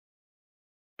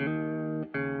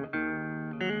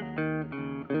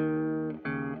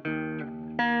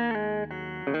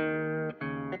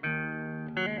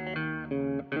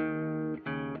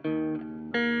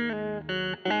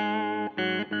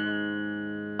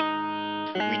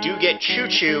we do get Choo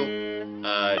Choo.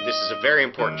 This is a very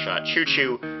important shot. Choo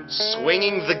Choo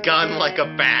swinging the gun like a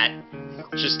bat.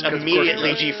 Just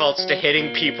immediately defaults to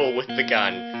hitting people with the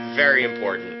gun. Very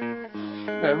important.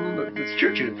 It's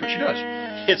Choo Choo. It's what she does.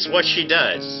 It's what she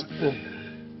does.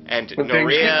 And when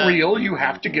things get real, you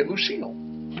have to get Lucille.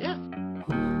 Yeah.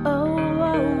 Oh,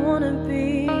 I wanna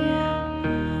be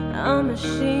a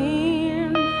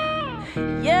machine.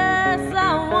 Yes,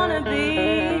 I wanna be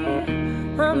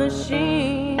a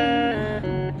machine.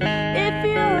 If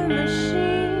you're a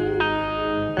machine,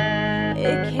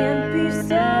 it can't be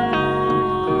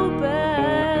so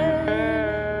bad.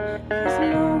 'Cause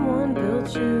no one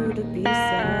built you to be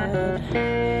sad.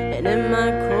 And in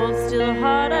my cold, still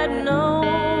heart, I'd know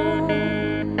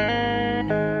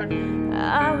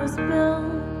I was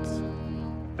built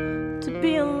to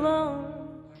be alone.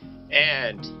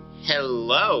 And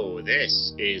hello,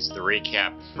 this is the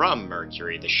recap from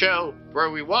Mercury, the show where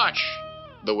we watch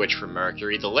The Witch from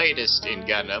Mercury, the latest in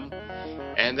Gundam,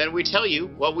 and then we tell you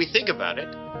what we think about it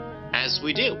as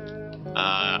we do.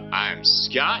 I'm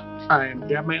Scott. I am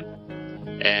Gabman.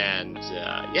 And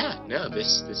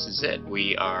this is it.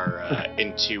 We are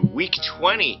into week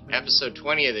 20, episode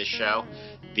 20 of this show,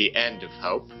 The End of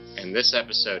Hope. And this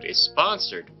episode is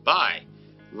sponsored by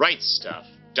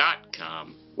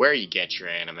RightStuff.com, where you get your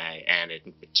anime. And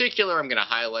in particular, I'm going to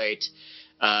highlight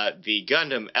the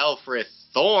Gundam Elfrith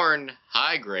Thorn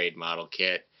high-grade model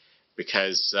kit,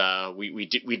 because we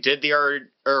did the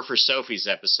for Sophie's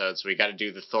episode, so we got to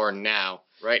do the Thorn now.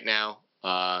 Right now,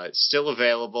 it's still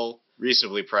available,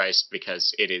 reasonably priced,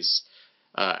 because it is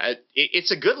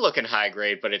it's a good-looking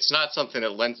high-grade, but it's not something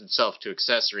that lends itself to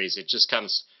accessories. It just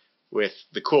comes with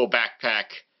the cool backpack,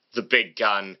 the big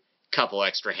gun, couple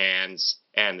extra hands,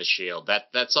 and the shield.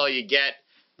 That's all you get,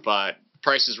 but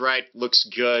price is right, looks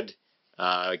good.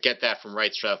 Get that from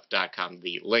rightstuff.com.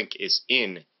 The link is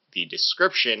in the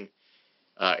description.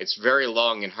 It's very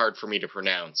long and hard for me to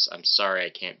pronounce. I'm sorry I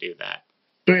can't do that.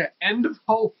 So yeah, End of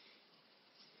Hope.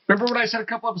 Remember when I said a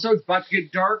couple episodes about to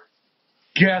get dark?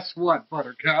 Guess what,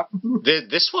 Buttercup?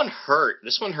 This one hurt.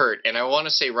 And I want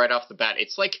to say right off the bat,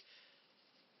 it's like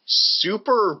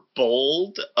super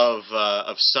bold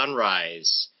of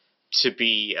Sunrise to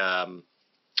be or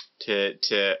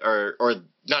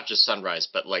not just Sunrise,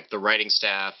 but like the writing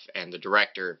staff and the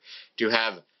director to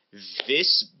have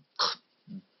this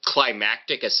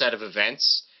climactic a set of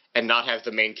events and not have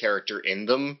the main character in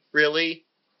them, really.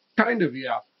 Kind of,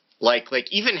 yeah. Like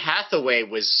even Hathaway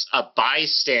was a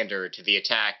bystander to the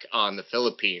attack on the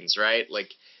Philippines, right?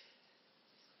 Like,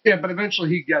 yeah, but eventually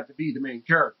he got to be the main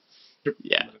character.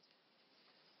 Yeah.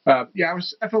 I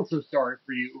felt so sorry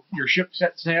for you. Your ship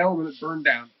set sail and it burned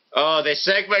down. Oh, they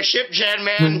sank my ship, Jan,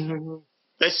 man.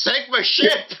 They sank my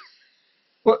ship.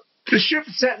 Well, the ship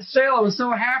set sail. I was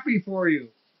so happy for you,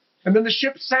 and then the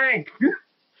ship sank.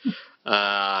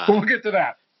 We'll get to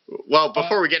that. Well,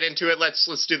 before we get into it,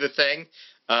 let's do the thing.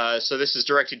 So this is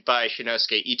directed by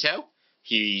Shinosuke Ito.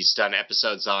 He's done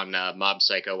episodes on Mob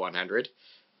Psycho 100.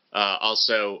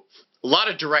 Also, a lot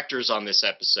of directors on this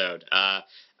episode.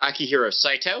 Akihiro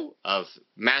Saito of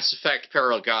Mass Effect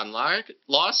Paragon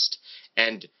Lost,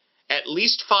 and at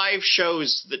least 5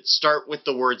 shows that start with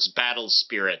the words Battle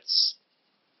Spirits.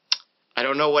 I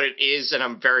don't know what it is, and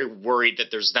I'm very worried that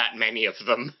there's that many of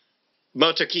them.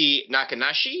 Motoki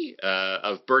Nakanashi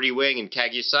of Birdie Wing and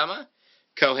Kaguya-sama.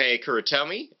 Kohei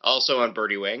Kurotomi, also on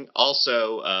Birdie Wing,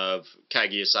 also of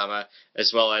Kaguya-sama,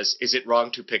 as well as Is It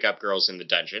Wrong to Pick Up Girls in the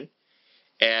Dungeon?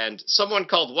 And someone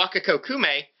called Wakako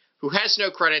Kume, who has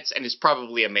no credits and is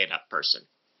probably a made-up person.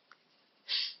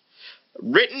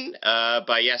 Written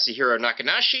by Yasuhiro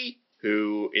Nakanashi,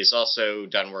 who is also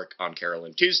done work on Carol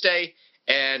and Tuesday,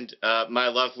 and My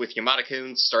Love with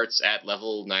Yamada-kun starts at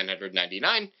level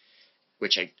 999,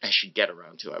 which I should get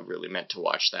around to. I really meant to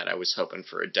watch that. I was hoping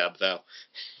for a dub, though.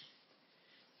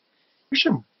 There's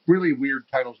some really weird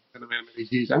titles in the anime these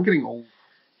days. I'm getting old.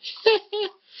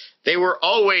 They were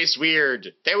always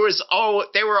weird. They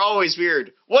were always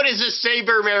weird. What is a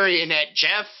saber marionette,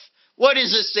 Jeff? What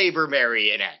is a saber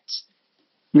marionette?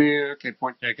 Yeah, okay,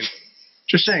 point taken.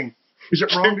 Just saying, is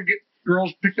it wrong to get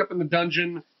girls picked up in the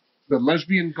dungeon? The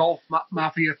lesbian golf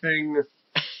mafia thing?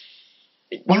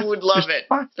 You would love it.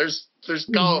 What? There's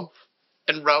golf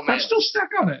and romance. I'm still stuck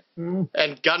on it.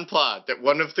 And Gunpla. That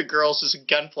one of the girls is a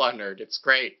Gunpla nerd. It's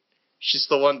great. She's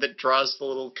the one that draws the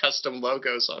little custom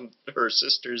logos on her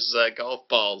sister's golf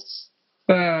balls.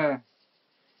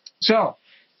 So,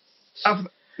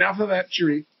 after that,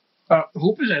 Shiri,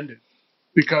 hope is ended.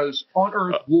 Because on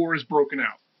Earth, war is broken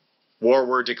out. War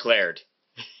were declared.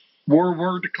 War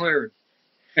were declared.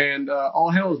 And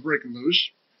all hell is breaking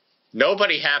loose.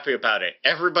 Nobody happy about it.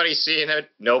 Everybody seeing it,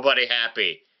 nobody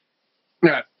happy.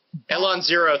 Yeah. Elon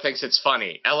Zero thinks it's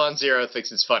funny. Elon Zero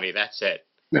thinks it's funny. That's it.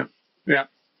 Yeah.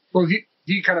 Well,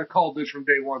 he kind of called this from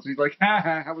day one. So he's like,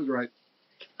 I was right.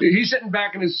 He's sitting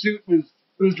back in his suit with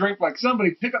his drink like,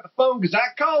 somebody pick up the phone because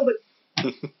I called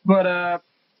it. But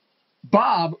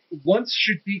Bob wants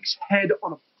Shadiq's head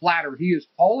on a platter. He is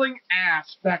hauling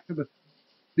ass back to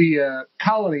the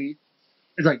colony.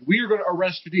 It's like, we are going to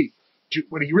arrest Shadiq.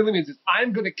 What he really means is,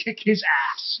 I'm going to kick his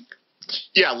ass.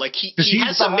 Yeah, like he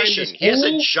has a mission. He has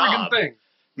a job. Thing.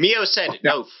 Mio said,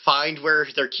 no, find where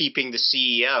they're keeping the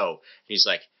CEO. And he's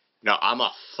like, no, I'm going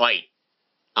to fight.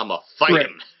 I'm going to fight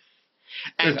him.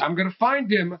 And I'm going to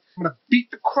find him. I'm going to beat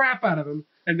the crap out of him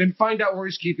and then find out where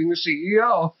he's keeping the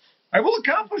CEO. I will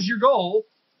accomplish your goal.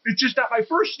 It's just not my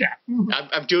first step.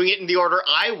 I'm doing it in the order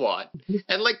I want.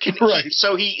 And like,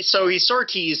 so he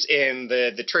sorties in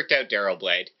the tricked out Daryl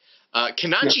Blade.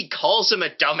 Kananji calls him a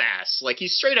dumbass. Like, he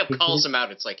straight up calls him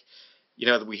out. It's like,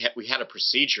 we had a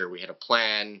procedure. We had a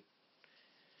plan.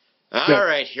 All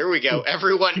right, here we go.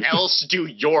 Everyone else do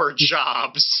your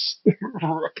jobs.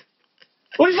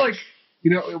 Well, he's like,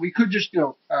 we could just,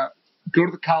 go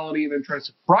to the colony and then try to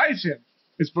surprise him.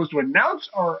 As opposed to announce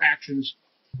our actions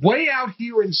way out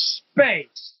here in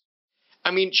space. I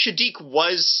mean, Shadiq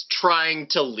was trying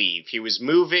to leave. He was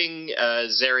moving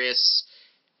Zarius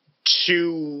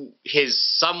to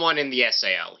someone in the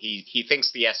SAL. He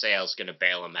thinks the SAL is going to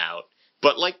bail him out.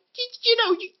 But, like,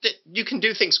 you can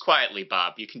do things quietly,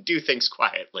 Bob. You can do things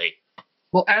quietly.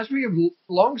 Well, as we have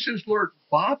long since learned,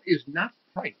 Bob is not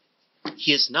right.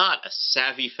 He is not a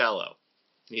savvy fellow.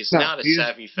 He's not a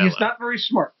savvy fellow. He's not very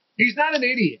smart. He's not an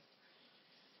idiot.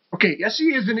 Okay, yes, he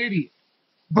is an idiot.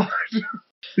 But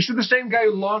this is the same guy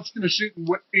who launched in a suit and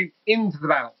went into the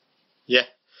battle. Yeah.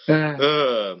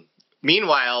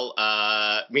 Meanwhile,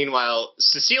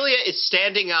 Cecilia is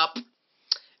standing up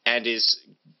and is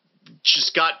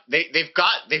just they've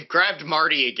grabbed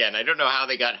Marty again. I don't know how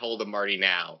they got hold of Marty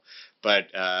now, but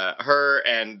her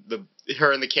and the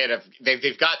kid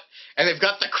they've got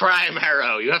the crime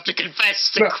arrow. You have to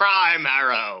confess to crime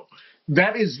arrow.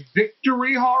 That is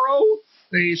Victory Harrow.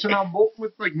 They somehow both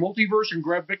with like multiverse and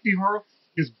grab Victory Harrow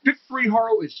because Victory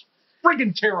Harrow is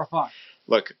friggin' terrifying.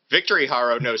 Look, Victory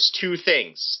Harrow knows two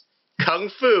things: kung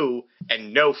fu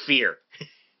and no fear.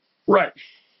 Right.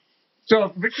 So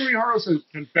if Victory Harrow says,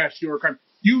 confess your crime,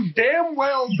 you damn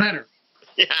well better.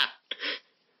 Yeah.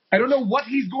 I don't know what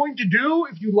he's going to do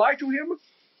if you lie to him,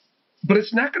 but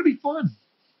it's not going to be fun.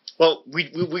 Well, we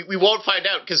won't find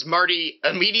out because Marty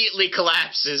immediately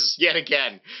collapses yet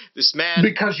again. This man,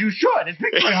 because you should. It's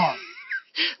Victory Harrow.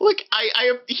 Look,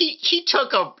 he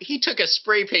took a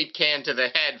spray paint can to the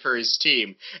head for his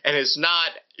team and has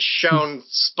not shown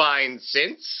spine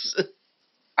since.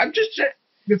 I'm just saying,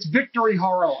 it's Victory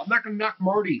Harrow. I'm not going to knock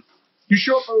Marty. You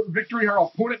show up with Victory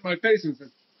Harrow, point at my face and say,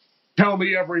 "Tell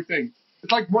me everything."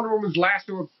 It's like Wonder Woman's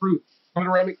lasso of truth coming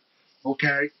around me.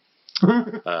 Okay.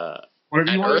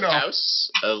 Whatever you want to know. Earth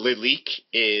House, Lilik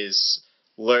is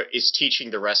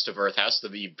teaching the rest of Earth House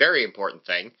the very important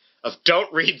thing of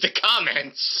don't read the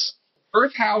comments.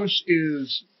 Earth House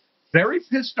is very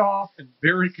pissed off and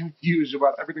very confused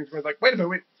about everything. So like, wait a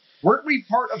minute, weren't we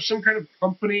part of some kind of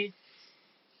company?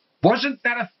 Wasn't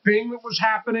that a thing that was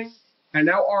happening? And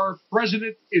now our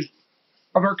president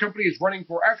of our company is running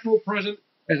for actual president,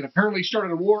 as it apparently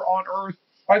started a war on Earth.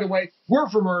 By the way, we're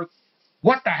from Earth.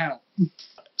 What the hell?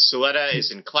 Suletta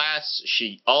is in class.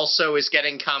 She also is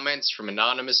getting comments from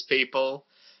anonymous people.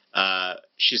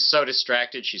 She's so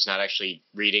distracted, she's not actually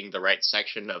reading the right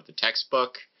section of the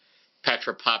textbook.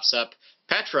 Petra pops up.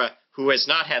 Petra, who has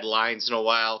not had lines in a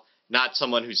while, not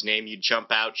someone whose name you'd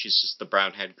jump out. She's just the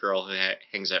brown-haired girl who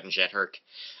hangs out in Jethurk.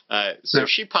 So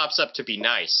she pops up to be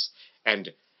nice. And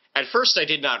at first I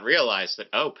did not realize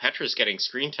that, Petra's getting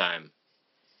screen time.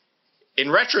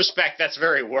 In retrospect, that's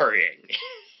very worrying.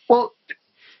 Well,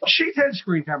 she's had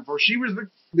screen time before. She was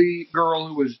the girl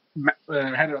who was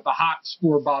had the hots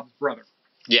for Bob's brother.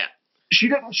 Yeah. She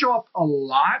didn't show up a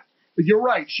lot, but you're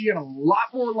right. She had a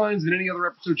lot more lines than any other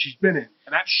episode she's been in.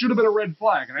 And that should have been a red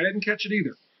flag, and I didn't catch it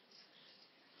either.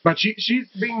 But she's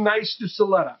being nice to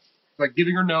Suletta, like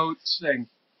giving her notes, saying,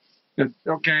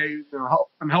 okay,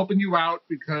 I'm helping you out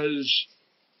because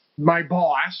my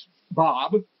boss,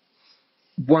 Bob,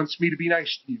 wants me to be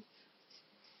nice to you.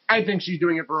 I think she's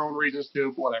doing it for her own reasons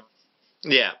too, but whatever.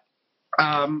 Yeah.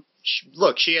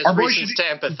 Look, she has reasons to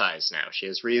empathize now. She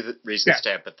has reasons to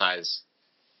empathize.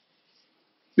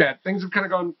 Yeah, things have kind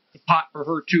of gone to pot for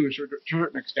her too, to a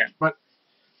certain extent. But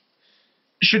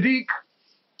Shadiq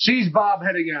sees Bob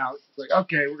heading out. He's like,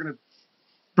 okay, we're going to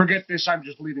forget this. I'm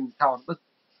just leaving the colony.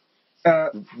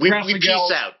 We Crashly peace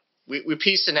Gal- out. We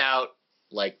peacing out.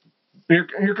 Like,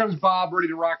 Here comes Bob, ready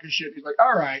to rock his shit. He's like,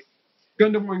 all right,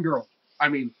 Gundam Wing Girl. I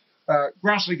mean,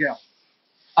 Grassley Gal.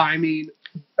 I mean,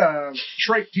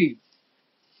 Shrike Team.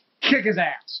 Kick his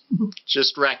ass.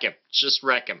 just wreck him. Just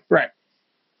wreck him. Right.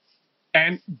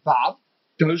 And Bob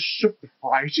does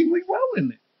surprisingly well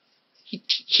in it.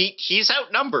 He's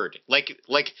outnumbered. Like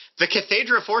the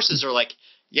Cathedra forces are like,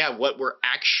 yeah, what we're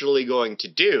actually going to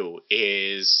do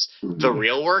is the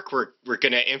real work. We're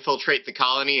going to infiltrate the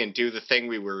colony and do the thing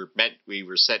we were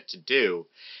set to do.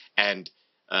 And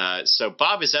so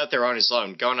Bob is out there on his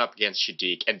own, going up against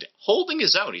Shaddiq and holding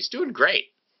his own. He's doing great.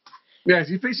 Yeah,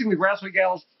 he's facing the Grassley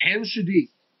Gals and Shaddiq.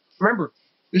 Remember,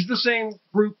 this is the same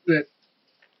group that,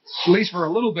 at least for a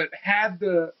little bit, had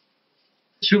the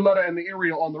Suletta and the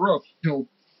Ariel on the ropes until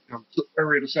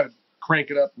Ariel decided to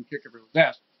crank it up and kick everyone's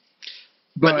ass.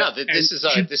 But no, this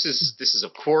is a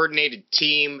coordinated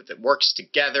team that works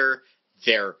together.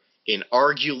 They're in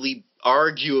arguably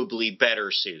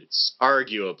better suits,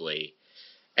 arguably,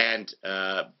 and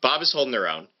Bob is holding their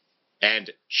own.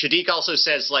 And Shaddiq also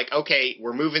says, like, okay,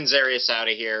 we're moving Zarius out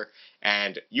of here,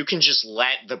 and you can just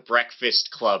let the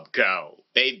Breakfast Club go.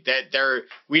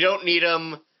 We don't need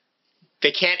them.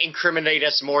 They can't incriminate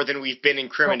us more than we've been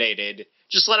incriminated.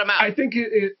 Just let them out. I think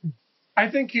I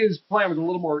think his plan was a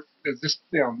little more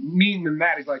mean than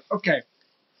that. He's like, okay,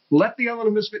 let the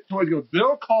other Misfit toys go.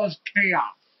 They'll cause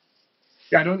chaos.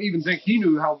 I don't even think he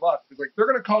knew how much. He's like, they're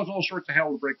going to cause all sorts of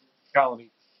hell to break the colony,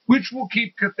 which will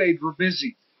keep Cathedra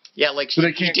busy. Yeah, like so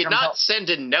he did not send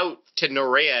a note to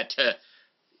Nerea to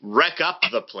wreck up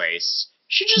the place.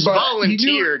 She just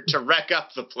volunteered to wreck up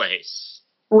the place.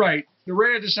 Right.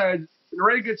 Nerea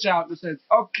gets out and says,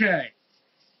 okay,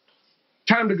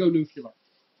 time to go nuclear.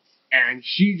 And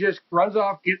she just runs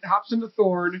off, hops into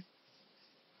Thorn,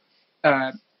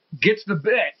 gets the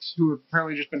bits, who have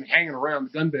apparently just been hanging around,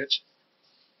 the gun bits,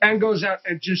 and goes out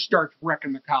and just starts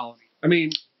wrecking the colony. I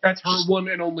mean, that's her one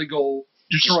and only goal.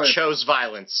 Destroy just chose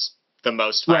violence. The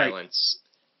most violence.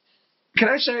 Right. Can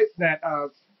I say that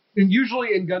and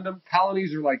usually in Gundam,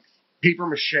 colonies are like paper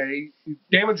mache. You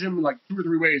damage them in like 2 or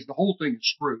 3 ways, the whole thing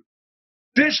is screwed.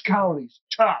 This colony's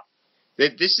tough.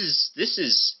 This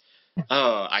is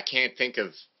I can't think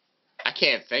of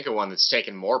one that's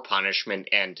taken more punishment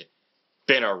and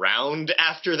been around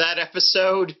after that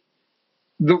episode.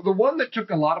 The one that took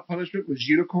a lot of punishment was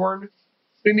Unicorn.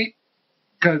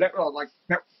 Because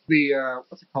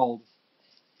what's it called?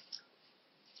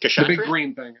 Kshatriya? The big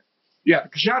green thing. Yeah,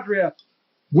 Kshatriya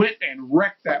went and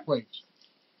wrecked that place.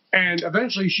 And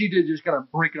eventually she did just kind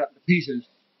of break it up into pieces.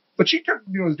 But she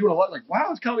was doing a lot like, wow,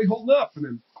 this colony's holding up. And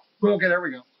then, well, okay, there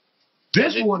we go.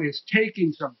 This one is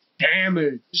taking some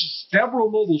damage.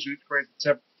 Several mobile suits,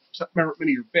 granted, many of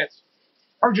your bits,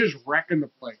 are just wrecking the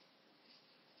place.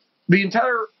 The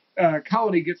entire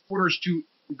colony gets orders to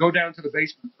go down to the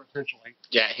basement, essentially.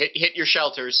 Yeah, hit your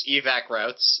shelters, evac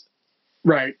routes.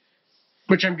 Right.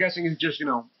 Which I'm guessing is just,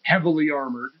 heavily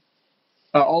armored.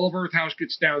 All of Earth House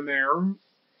gets down there,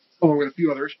 along with a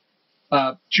few others.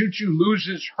 Choo-Choo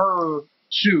loses her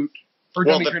suit. Her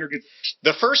dummy trainer gets...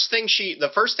 The first thing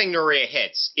Nerea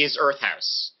hits is Earth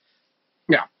House.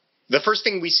 Yeah. The first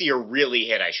thing we see her really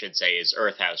hit, I should say, is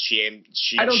Earth House.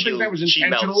 I don't think that was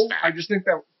intentional. I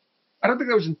don't think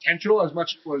that was intentional as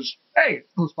much as it was, hey,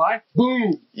 it's close by.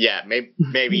 Boom. Yeah,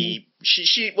 maybe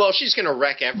she's gonna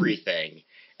wreck everything.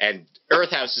 And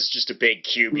Earth House is just a big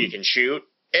cube you can shoot.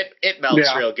 It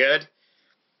melts real good.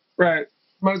 Right.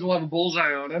 Might as well have a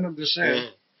bullseye on it, I'm just saying.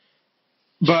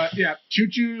 But yeah,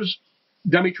 Choo-Choo's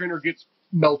dummy trainer gets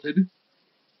melted.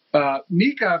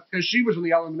 Mika, because she was in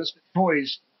the Island of Misfit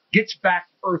Toys, gets back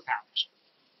to Earth House.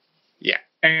 Yeah.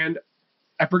 And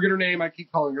I forget her name, I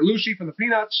keep calling her Lucy from the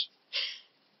Peanuts.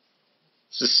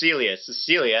 Cecilia.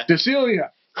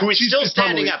 Who is still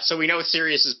standing up, so we know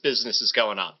Sirius's business is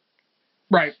going on.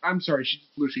 Right. I'm sorry. She's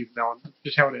Lucy from now on.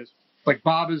 Just how it is. Like,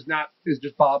 Bob is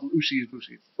just Bob. Lucy is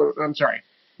Lucy. I'm sorry.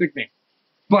 Nickname.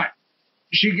 But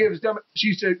she said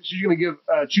she's going to give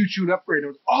Choo-Choo an upgrade.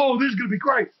 Oh, this is going to be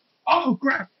great. Oh,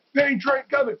 crap. Bang train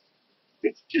coming.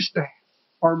 It's just a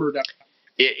armored up.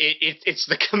 It's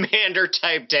the commander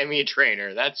type demi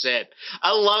trainer. That's it.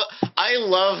 I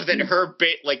love that her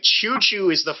Choo-Choo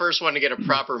is the first one to get a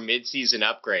proper mid-season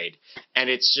upgrade,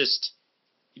 and it's just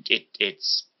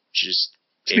it's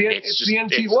the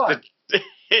NT1.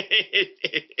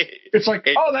 It's like,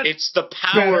 it's the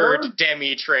powered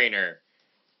demi trainer.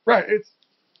 Right.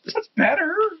 That's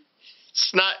better.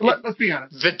 It's not. Let's be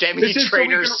honest. The demi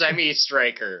trainer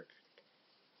semi-striker.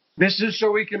 This is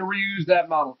so we can reuse that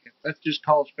model kit. Let's just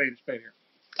call a spade here.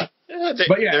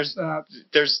 But yeah,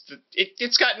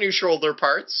 it's got new shoulder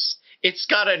parts. It's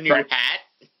got a new hat.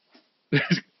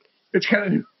 it's kind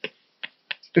of new.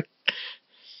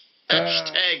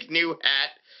 Hashtag new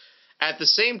hat. At the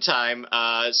same time,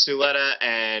 Suletta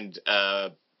and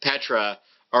Petra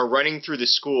are running through the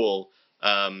school.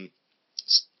 A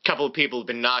couple of people have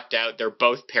been knocked out. They're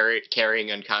both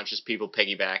carrying unconscious people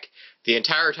piggyback. The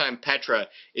entire time, Petra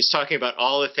is talking about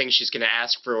all the things she's going to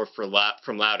ask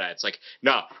from Lauda. It's like,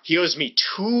 no, he owes me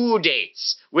 2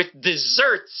 dates with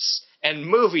desserts and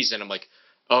movies. And I'm like,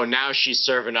 oh, now she's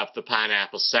serving up the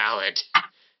pineapple salad.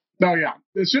 Oh, yeah.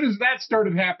 As soon as that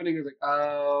started happening, I was like,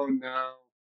 oh, no.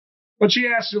 But she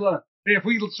asked Suletta, hey, if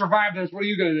we survive this, what are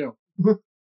you going to do?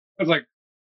 I was like,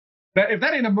 if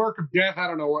that ain't a mark of death, I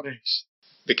don't know what is.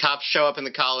 The cops show up in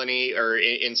the colony or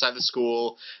inside the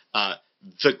school.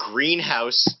 The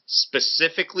greenhouse,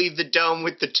 specifically the dome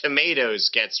with the tomatoes,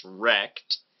 gets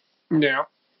wrecked. Yeah,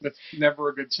 that's never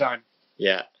a good sign.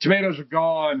 Yeah. Tomatoes are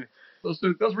gone. Those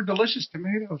were delicious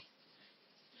tomatoes.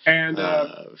 And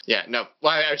yeah, no.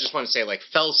 Well, I just want to say, like,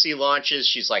 Felsi launches.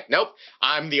 She's like, nope,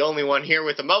 I'm the only one here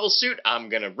with a mobile suit. I'm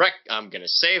gonna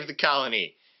save the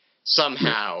colony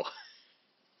somehow.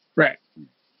 Right.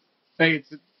 Hey,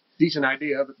 it's a decent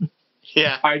idea, but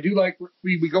yeah, I do like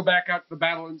we go back out to the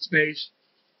battle in space.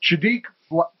 Shadiq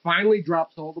finally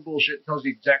drops all the bullshit and tells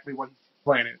you exactly what his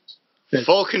plan is.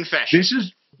 Full confession.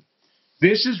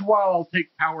 This is why I'll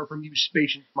take power from you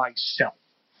Spatians myself.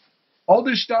 All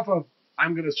this stuff of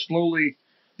I'm going to slowly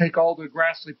take all the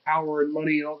Grassley power and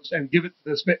money and all this and give it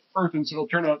to the Earth and so it'll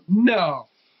turn out. No.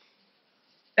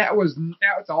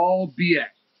 That's all BS.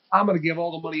 I'm going to give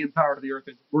all the money and power to the Earth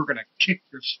and we're going to kick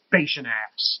your Spatian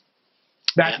ass.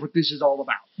 That's what this is all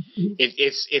about.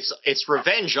 It's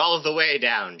revenge all the way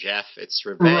down, Jeff. It's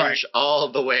revenge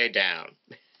all the way down.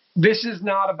 This is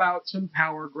not about some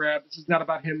power grab. This is not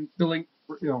about him dealing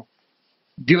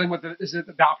with this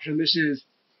adoption. This is,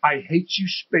 I hate you,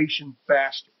 Spatian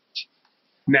bastards.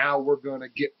 Now we're going to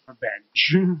get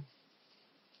revenge.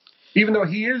 Even though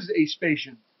he is a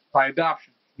Spatian by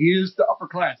adoption, he is the upper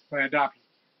class by adoption.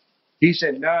 He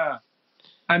said, nah,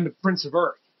 I'm the Prince of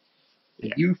Earth.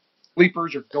 And you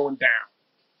sleepers are going down.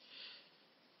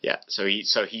 Yeah, so he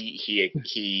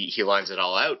lines it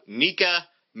all out. Nika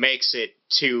makes it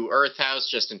to Earth House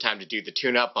just in time to do the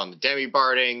tune-up on the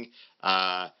demi-barding.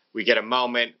 We get a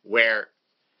moment where,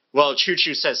 well, Choo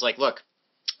Choo says, like, look,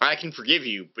 I can forgive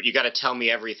you, but you got to tell me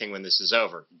everything when this is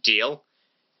over. Deal?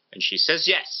 And she says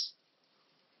yes.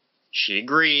 She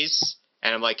agrees,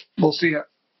 and I'm like, we'll see it.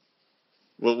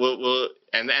 We'll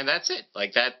and that's it.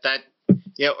 Like that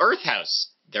Earth House.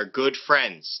 They're good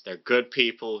friends. They're good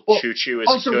people. Well, Choo Choo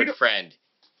is a good friend.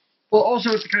 Well, also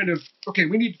it's kind of, okay,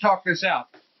 we need to talk this out.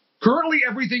 Currently,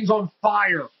 everything's on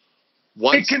fire.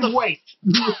 It can wait.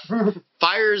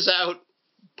 Fire's out.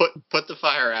 Put the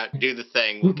fire out. Do the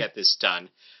thing. We'll get this done.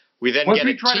 We then get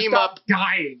a team up.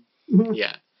 Dying.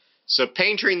 Yeah. So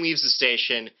Paintrine leaves the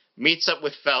station, meets up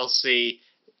with Felsi.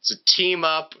 It's a team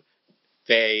up.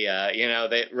 They,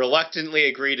 they reluctantly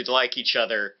agree to like each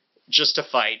other just to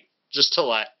fight. Just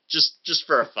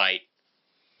for a fight.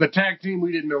 The tag team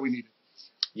we didn't know we needed.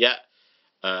 Yeah.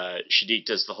 Shadiq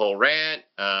does the whole rant.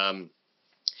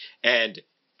 And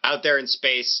out there in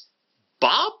space,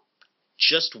 Bob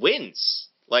just wins.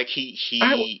 Like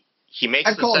he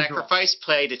makes the sacrifice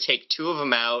play to take 2 of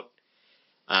them out.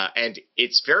 And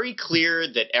it's very clear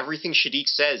that everything Shadiq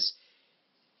says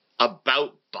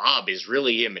about Bob is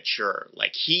really immature.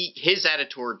 Like his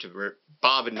attitude to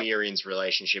Bob and Miriam's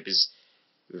relationship is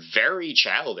very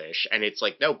childish, and it's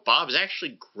like, no, Bob's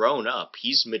actually grown up.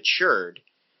 He's matured.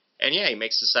 And yeah, he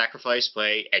makes the sacrifice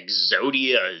play,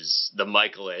 Exodia's the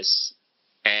Michaelis,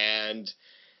 and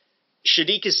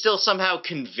Shadiq is still somehow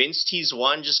convinced he's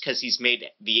won just because he's made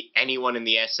anyone in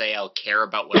the SAL care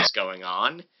about what's going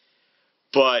on.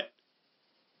 But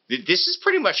this is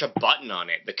pretty much a button on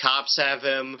it. The cops have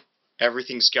him.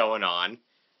 Everything's going on.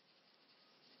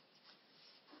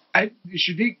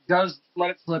 Shadiq does let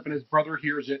it slip, and his brother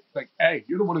hears it. Like, hey,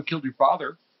 you're the one who killed your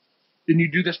father. Didn't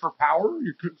you do this for power?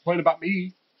 You complain about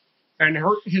me. And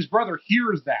his brother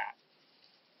hears that,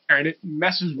 and it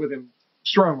messes with him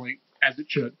strongly, as it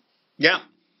should. Yeah.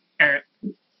 And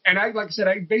I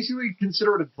basically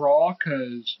consider it a draw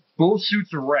because both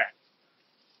suits are wrecked.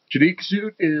 Shadiq's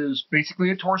suit is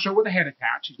basically a torso with a head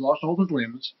attached. He's lost all his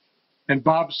limbs. And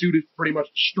Bob's suit is pretty much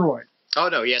destroyed. Oh,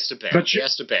 no, he has to bail. He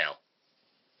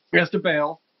has to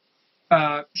bail.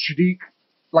 Shadiq,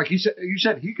 like you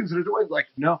said, he considers it like,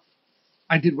 no,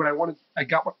 I did what I wanted. I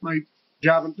got what my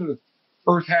job into.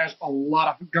 Earth has a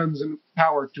lot of guns and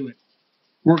power to it.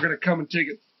 We're going to come and take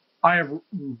it. I have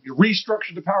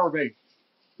restructured the power base.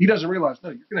 He doesn't realize, no,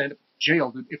 you're going to end up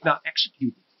jailed if not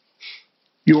executed.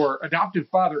 Your adoptive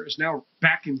father is now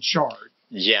back in charge.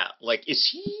 Yeah, like, is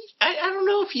he... I don't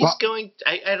know if he's going...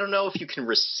 I don't know if you can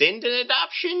rescind an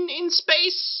adoption in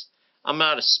space. I'm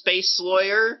not a space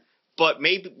lawyer, but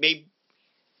maybe...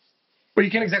 But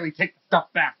you can't exactly take the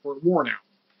stuff back. We're at war now.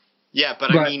 Yeah,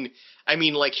 but I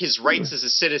mean, like, his rights as a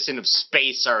citizen of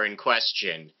space are in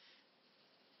question.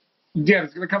 Yeah,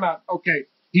 it's going to come out, okay,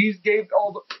 he gave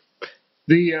all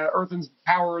the Earthens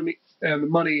power and the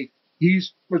money. He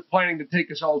was planning to take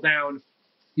us all down.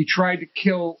 He tried to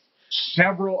kill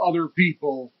several other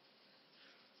people.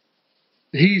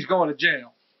 He's going to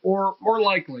jail. Or, more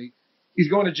likely, he's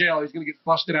going to jail. He's going to get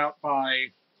busted out by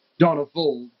Donna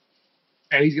Fold.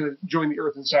 And he's going to join the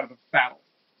Earth inside of the battle.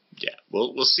 Yeah,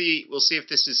 we'll see if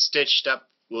this is stitched up.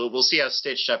 We'll see how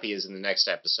stitched up he is in the next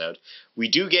episode. We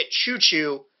do get Choo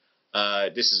Choo.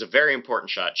 This is a very important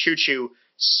shot. Choo Choo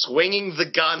swinging the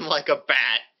gun like a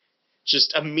bat.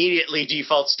 Just immediately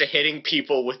defaults to hitting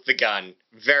people with the gun.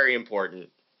 Very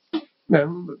important.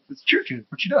 No, it's Choo Choo.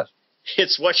 What she does.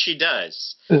 It's what she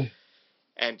does.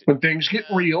 And when things get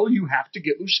real, you have to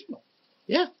get Lucille.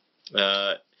 Yeah.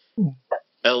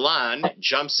 Elan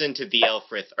jumps into the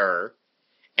Elfrith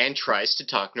and tries to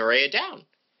talk Nerea down.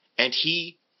 And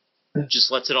he just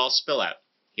lets it all spill out.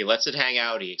 He lets it hang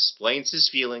out. He explains his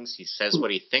feelings. He says what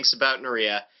he thinks about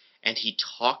Nerea. And he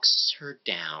talks her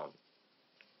down.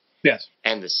 Yes.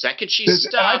 And the second she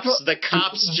stops, the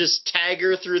cops just tag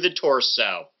her through the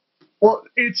torso. Well,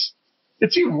 it's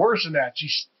even worse than that. She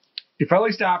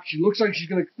finally stops. She looks like she's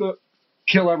going to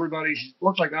kill everybody. She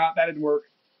looks like, that didn't work.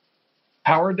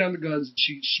 Powered down the guns, and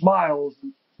she smiles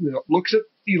and looks at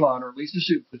Elan, or at least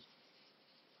assumes this.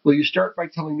 Will you start by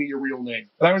telling me your real name?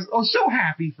 And I was so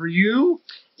happy for you.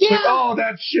 Yeah. Like, oh,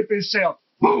 that ship is sailed.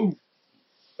 Boom.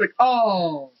 Like,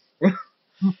 oh.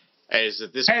 It is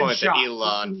at this point that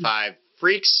Elan 5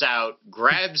 freaks out,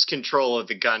 grabs control of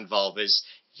the gun vulvas.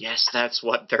 Yes, that's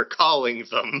what they're calling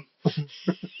them.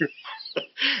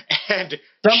 And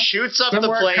shoots up the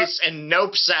place and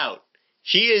nopes out.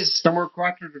 He is... Somewhere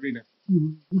Quattro Divina.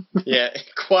 Yeah,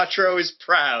 Quattro is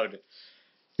proud.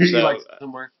 He likes it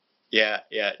somewhere. Yeah.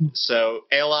 So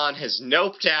Elan has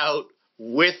noped out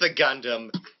with a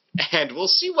Gundam, and we'll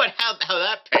see how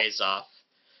that pays off.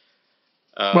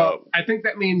 Well, I think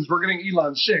that means we're getting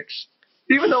Elan 6,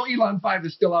 even though Elan 5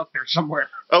 is still out there somewhere.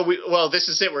 Oh, this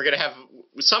is it. We're going to have...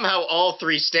 Somehow all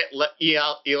three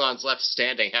Elans left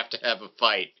standing have to have a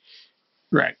fight.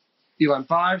 Right. Elan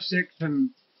 5, 6, and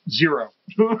 0.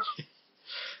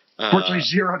 Fortunately,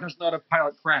 0 does not have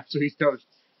pilot craft, so he's toast.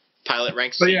 Pilot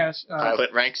rank C. But yes.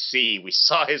 Pilot rank C. We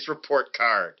saw his report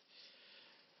card.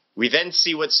 We then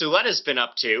see what Suletta's been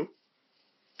up to,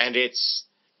 and it's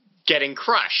getting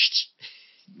crushed.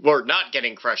 Or not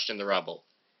getting crushed in the rubble.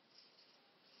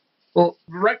 Well,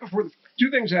 right before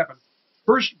two things happen.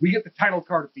 First, we get the title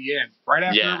card at the end. Right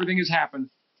after everything has happened.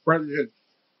 Right at the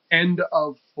end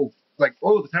of...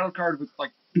 the title card with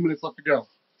 2 minutes left to go.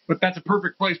 But that's a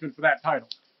perfect placement for that title.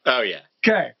 Oh, yeah.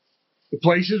 Okay. The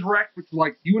place is wrecked, which,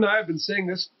 you and I have been saying,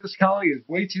 this colony is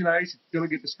way too nice. It's going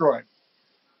to get destroyed.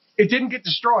 It didn't get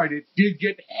destroyed. It did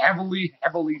get heavily,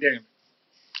 heavily damaged.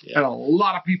 Yeah. And a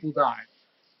lot of people died.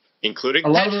 Including a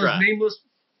lot of those nameless...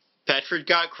 Petra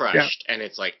got crushed, and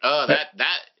it's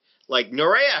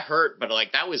Nerea hurt, but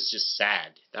that was just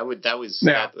sad. That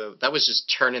was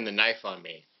just turning the knife on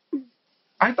me.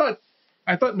 I thought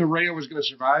Nerea was going to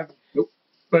survive. Nope.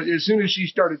 But as soon as she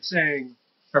started saying,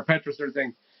 or Petra started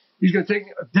saying, he's going to take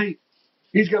a date.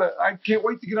 I can't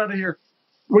wait to get out of here.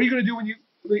 What are you going to do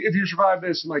if you survive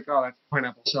this? I'm like, oh, that's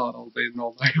pineapple salad all day and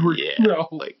all night. Yeah. No.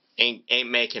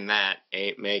 Ain't making that.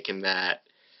 Ain't making that.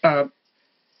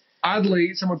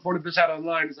 Oddly, someone pointed this out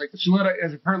online. It's like, Suletta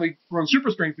has apparently grown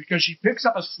super strength because she picks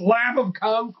up a slab of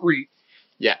concrete.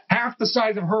 Yeah. Half the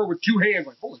size of her with 2 hands.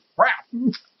 Like, holy crap.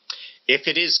 If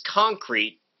it is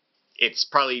concrete, it's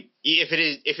probably...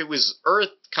 If it was earth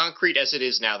concrete as it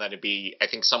is now, that'd be... I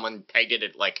think someone pegged it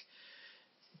at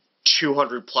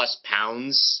 200 plus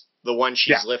pounds, the one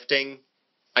she's lifting.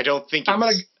 I don't think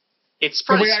it's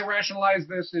probably... The way I rationalize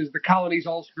this is the colony's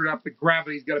all screwed up. The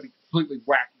gravity's got to be completely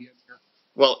wacky in here.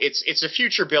 Well, it's a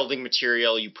future building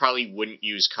material. You probably wouldn't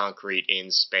use concrete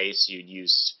in space. You'd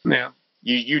use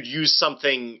you'd use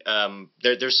something.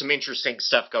 There's some interesting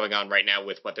stuff going on right now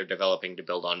with what they're developing to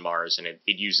build on Mars, and it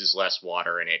uses less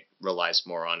water and it relies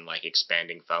more on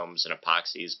expanding foams and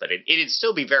epoxies. But it'd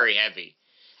still be very heavy.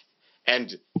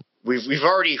 And we've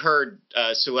already heard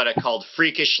Suletta called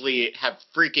have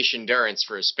freakish endurance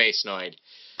for a space noid.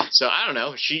 So I don't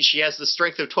know. She has the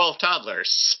strength of 12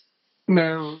 toddlers.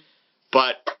 No.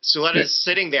 But Suletta's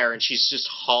sitting there, and she's just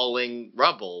hauling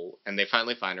rubble, and they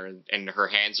finally find her, and her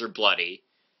hands are bloody.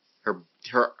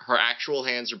 Her actual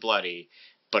hands are bloody,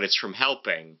 but it's from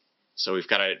helping. So we've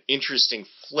got an interesting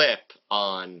flip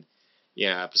on,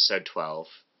 episode 12.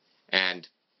 And,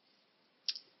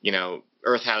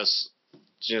 Earth House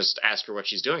just ask her what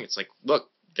she's doing. It's like, look,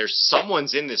 there's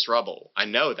someone's in this rubble. I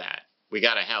know that. We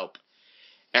gotta help.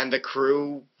 And the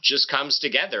crew just comes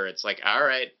together. It's like, all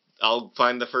right, I'll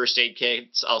find the first aid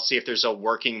kits. I'll see if there's a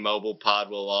working mobile pod.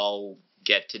 We'll all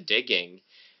get to digging.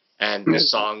 And the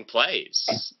song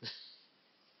plays.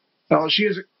 Oh, she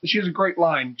has a great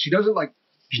line. She doesn't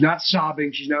she's not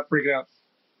sobbing. She's not freaking out.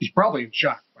 She's probably in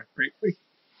shock, quite frankly.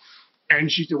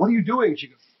 And she said, "What are you doing?" She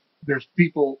goes, "There's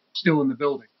people still in the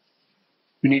building.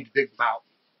 We need to dig them out.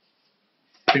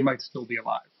 They might still be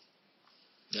alive."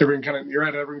 Yeah. Everyone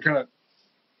kind of,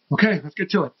 okay, let's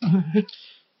get to it.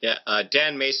 Yeah,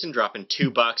 Dan Mason dropping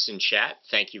 $2 in chat.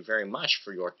 Thank you very much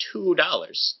for your $2.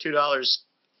 $2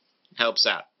 helps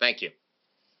out. Thank you.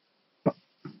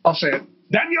 I'll say it.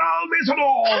 Daniel Mason!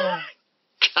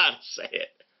 Gotta say it.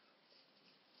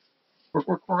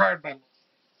 We're hired by.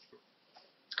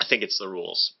 I think it's the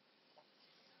rules.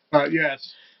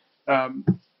 Yes.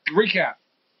 Recap.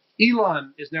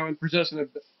 Elon is now in possession of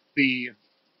the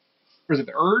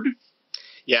Erd?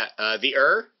 Yeah, the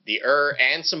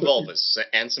and some vulvas,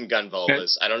 and some gun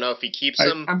vulvas. I don't know if he keeps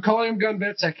them. I'm calling them gun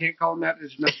bits. I can't call them that.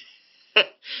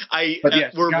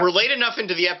 We're late enough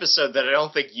into the episode that I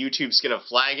don't think YouTube's going to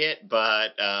flag it,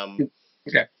 but...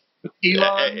 Okay.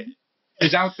 Elon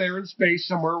is out there in space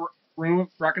somewhere, running with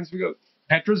rockets. We go.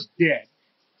 Petra's dead.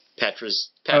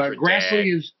 Petra's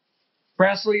Grassley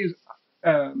dead.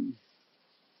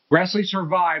 Grassley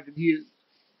survived, and he is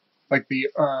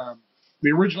the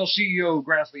original CEO of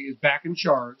Grassley is back in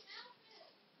charge.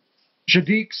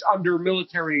 Shadiq's under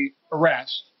military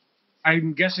arrest.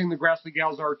 I'm guessing the Grassley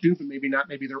gals are too, but maybe not.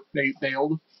 Maybe they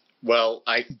bailed. Well,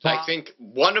 I think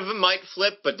one of them might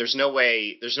flip, but there's no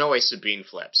way Sabine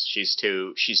flips. She's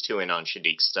too in on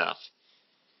Shadiq's stuff.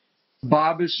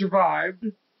 Bob has survived.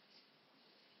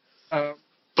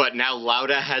 But now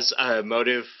Lauda has a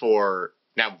motive for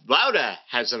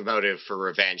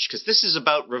revenge, because this is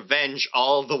about revenge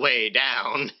all the way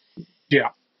down.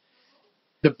 Yeah.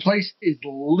 The place is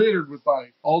littered with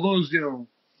bodies. All those,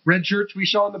 red shirts we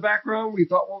saw in the background, we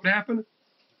thought what would happen?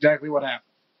 Exactly what happened.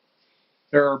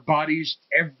 There are bodies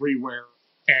everywhere,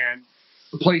 and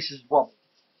the place is rubble.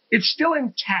 It's still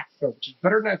intact, though, which is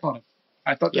better than I thought.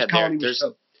 I thought the colony was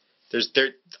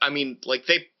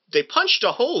they punched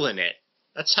a hole in it.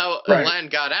 That's how Elan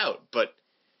got out, but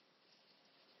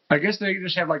I guess they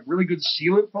just have really good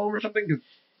sealant foam or something. 'Cause,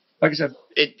 like I said,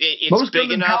 it's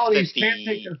big enough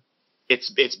that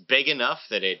it's big enough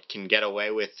that it can get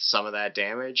away with some of that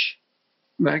damage.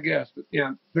 I guess, but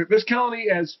yeah, this colony,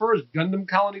 as far as Gundam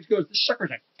colonies goes, this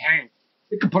sucker's a tank.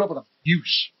 It can put up with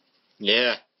abuse.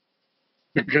 Yeah,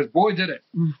 because boy did it.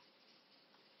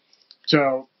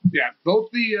 So yeah,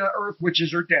 both the Earth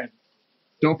Witches are dead.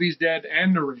 Dopey's dead,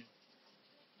 and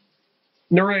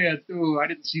Nerea. I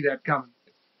didn't see that coming.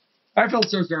 I felt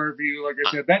so sorry for you. Like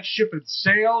I said, that ship had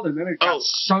sailed, and then it got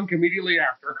sunk immediately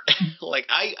after.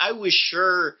 I was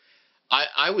sure,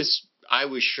 I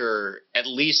was sure at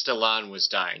least Elan was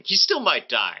dying. He still might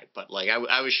die, but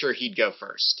I was sure he'd go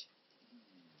first.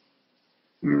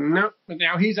 No, but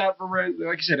now he's out for revenge.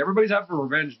 Like I said, everybody's out for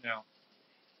revenge now.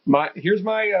 Here's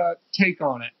my take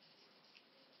on it.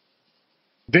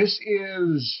 This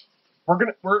is we're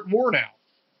at war now.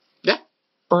 Yeah.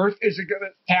 Earth isn't going to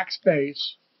attack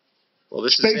space. Well,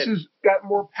 space has got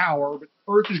more power, but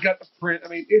Earth has got the print. I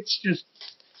mean, it's just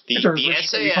the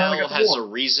SAL has a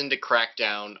reason to crack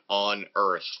down on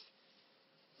Earth,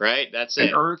 right? That's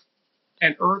it.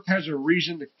 And Earth has a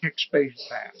reason to kick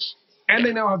space ass, and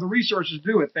they now have the resources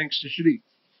to do it thanks to Shadiq.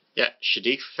 Yeah,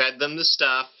 Shadiq fed them the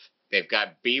stuff. They've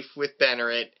got beef with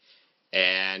Benerit,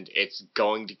 and it's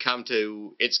going to come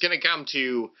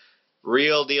to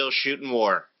real deal shooting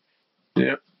war.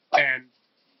 Yeah, and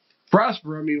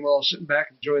Prospera, meanwhile, sitting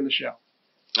back enjoying the show.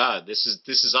 This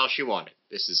is all she wanted.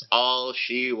 This is all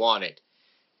she wanted,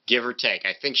 give or take.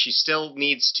 I think she still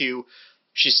needs to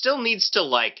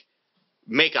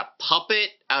make a puppet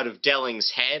out of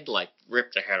Delling's head,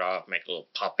 rip the head off, make a little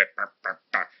puppet.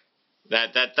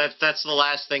 That's the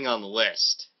last thing on the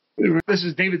list. This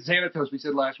is David Xanatos, we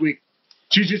said last week.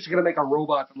 She's just going to make a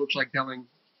robot that looks like Delling.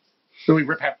 So we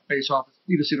rip half the face off.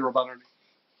 You just see the robot underneath.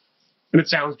 And it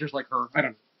sounds just like her. I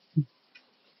don't know.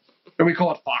 And we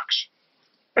call it Fox.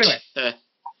 Anyway.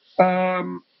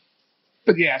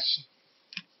 But yes.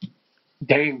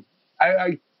 Dang.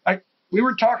 We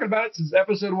were talking about it since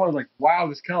episode 1. I was like, wow,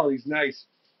 this colony's nice.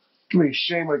 It's gonna be a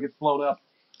shame when it gets blown up.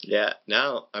 Yeah,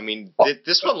 no, I mean, All-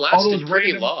 this one all lasted those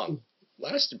pretty random- long.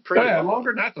 Lasted pretty Yeah, long.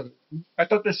 longer than I thought. I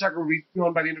thought this sucker would be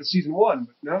going by the end of season 1,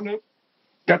 but no.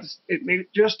 Got this. It made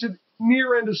it just to the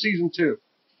near end of season 2.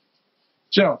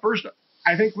 So first,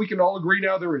 I think we can all agree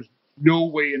now there is no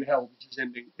way in hell this is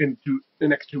ending into the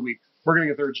next 2 weeks. We're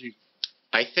getting a third season.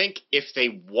 I think if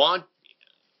they want,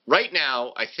 right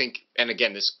now, I think, and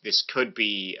again, this could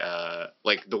be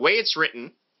like the way it's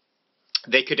written,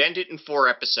 they could end it in 4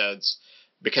 episodes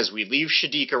because we leave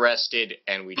Shadiq arrested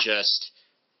and we just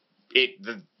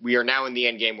we are now in the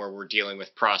end game where we're dealing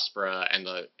with Prospera and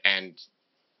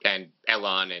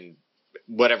Elon and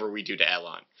whatever we do to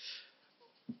Elon.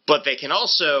 But they can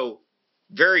also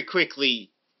very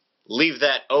quickly leave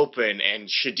that open and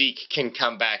Shadiq can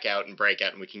come back out and break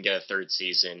out and we can get a third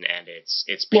season and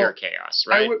it's pure chaos,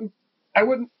 right? I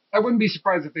wouldn't be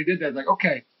surprised if they did that. Like,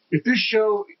 okay, if this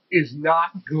show is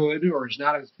not good or is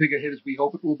not as big a hit as we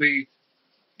hope it will be,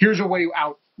 here's a way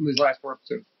out in these last 4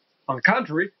 episodes. On the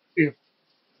contrary, if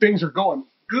things are going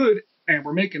good and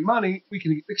we're making money, we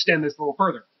can extend this a little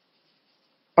further.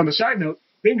 On the side note,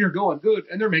 things are going good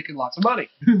and they're making lots of money.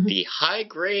 The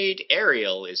high-grade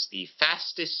Ariel is the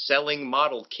fastest-selling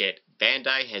model kit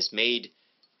Bandai has made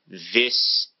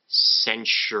this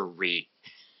century.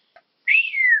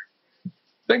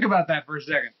 Think about that for a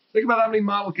second. Think about how many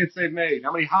model kits they've made,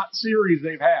 how many hot series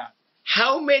they've had.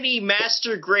 How many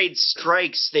master-grade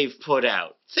strikes they've put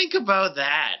out. Think about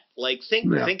that. Like,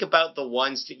 think about the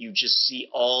ones that you just see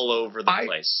all over the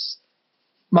place.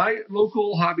 My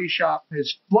local hobby shop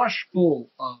is flush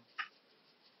full of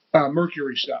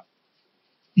Mercury stuff.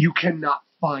 You cannot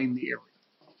find the area.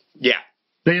 Yeah.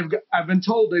 I've been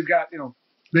told they've got,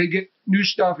 they get new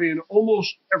stuff in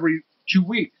almost every 2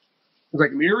 weeks. It's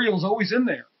like the Ariel's always in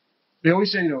there. They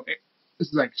always say, this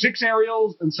is like 6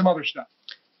 Ariels and some other stuff.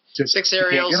 Just 6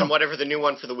 Ariels and whatever the new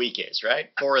one for the week is, right?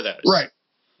 4 of those. Right.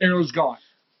 Ariel's gone.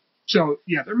 So,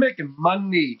 yeah, they're making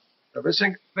money. So this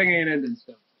thing ain't ending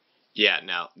soon. Yeah,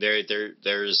 no.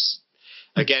 There's,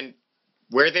 again,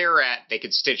 where they're at, they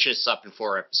could stitch this up in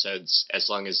 4 episodes as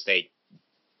long as they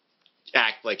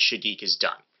act like Shadiq is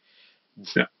done.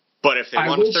 Yeah. But if they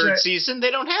want a third season,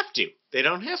 they don't have to.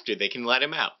 They can let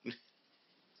him out.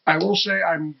 I will say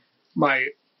my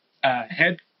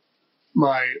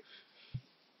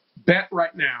bet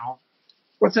right now,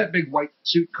 what's that big white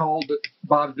suit called that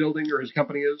Bob's building or his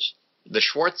company is? The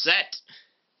Schwartzette.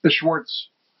 The Schwartz.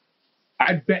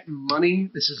 I'd bet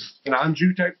money this is an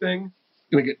Anju type thing.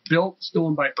 Going to get built,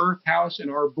 stolen by Earth House,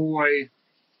 and our boy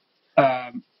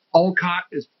Olcott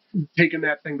is taking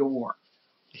that thing to war.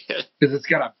 Because it's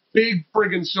got a big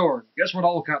friggin' sword. Guess what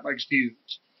Olcott likes to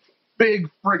use? Big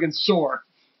friggin' sword.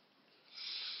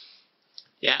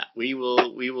 Yeah, we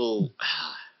will.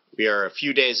 We are a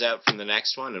few days out from the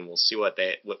next one, and we'll see what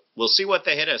they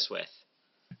hit us with.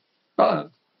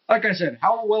 Like I said,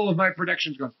 how well have my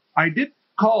predictions gone? I did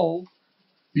call.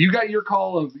 You got your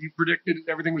call of you predicted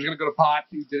everything was going to go to pot.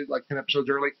 You did it like 10 episodes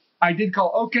early. I did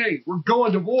call. Okay, we're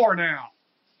going to war now.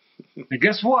 And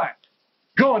guess what?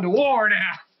 Going to war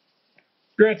now.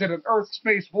 Granted, an Earth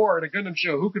space war in a Gundam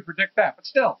show. Who could predict that? But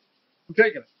still, I'm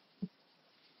taking it.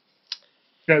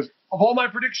 Because of all my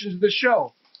predictions of this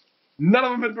show, none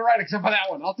of them have been right except for that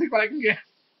one. I'll take what I can get.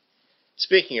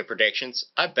 Speaking of predictions,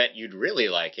 I bet you'd really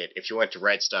like it if you went to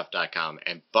rightstuff.com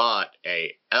and bought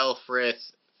a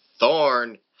Elfrith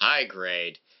Thorn high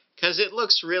grade, because it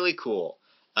looks really cool.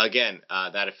 Again,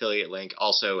 that affiliate link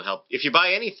also helped. If you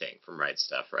buy anything from Right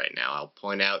Stuff right now, I'll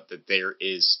point out that there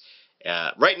is,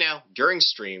 right now, during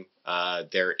stream,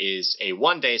 there is a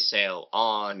 1-day sale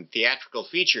on theatrical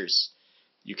features.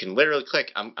 You can literally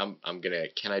click,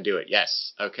 can I do it?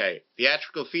 Yes. Okay.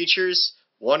 Theatrical features.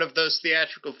 One of those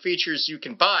theatrical features you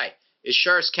can buy is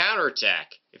Char's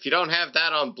Counterattack. If you don't have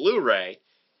that on Blu-ray,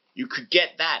 you could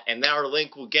get that, and our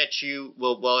link will get you,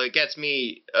 it gets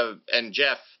me and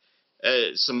Jeff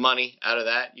some money out of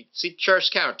that. You see Char's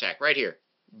Counterattack right here.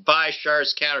 Buy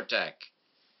Char's Counterattack.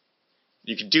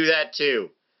 You can do that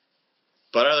too.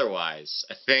 But otherwise,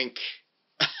 I think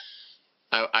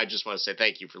I just want to say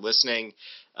thank you for listening.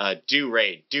 Do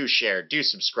rate, do share, do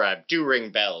subscribe, do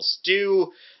ring bells,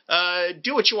 do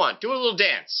what you want. Do a little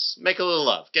dance. Make a little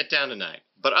love. Get down tonight.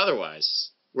 But otherwise,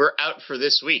 we're out for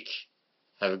this week.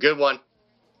 Have a good one.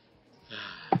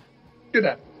 Good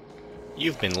night.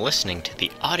 You've been listening to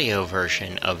the audio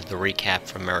version of the recap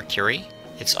from Mercury.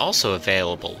 It's also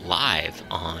available live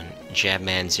on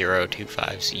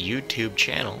Jabman025's YouTube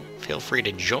channel. Feel free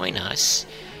to join us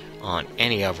on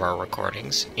any of our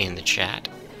recordings in the chat,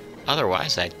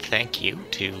 Otherwise, I'd thank you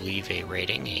to leave a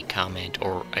rating, a comment,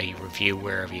 or a review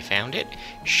wherever you found it.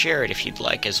 Share it if you'd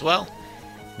like as well.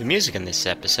 The music in this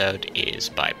episode is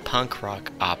by Punk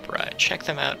Rock Opera. Check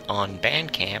them out on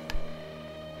Bandcamp.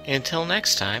 Until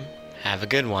next time, have a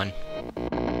good one.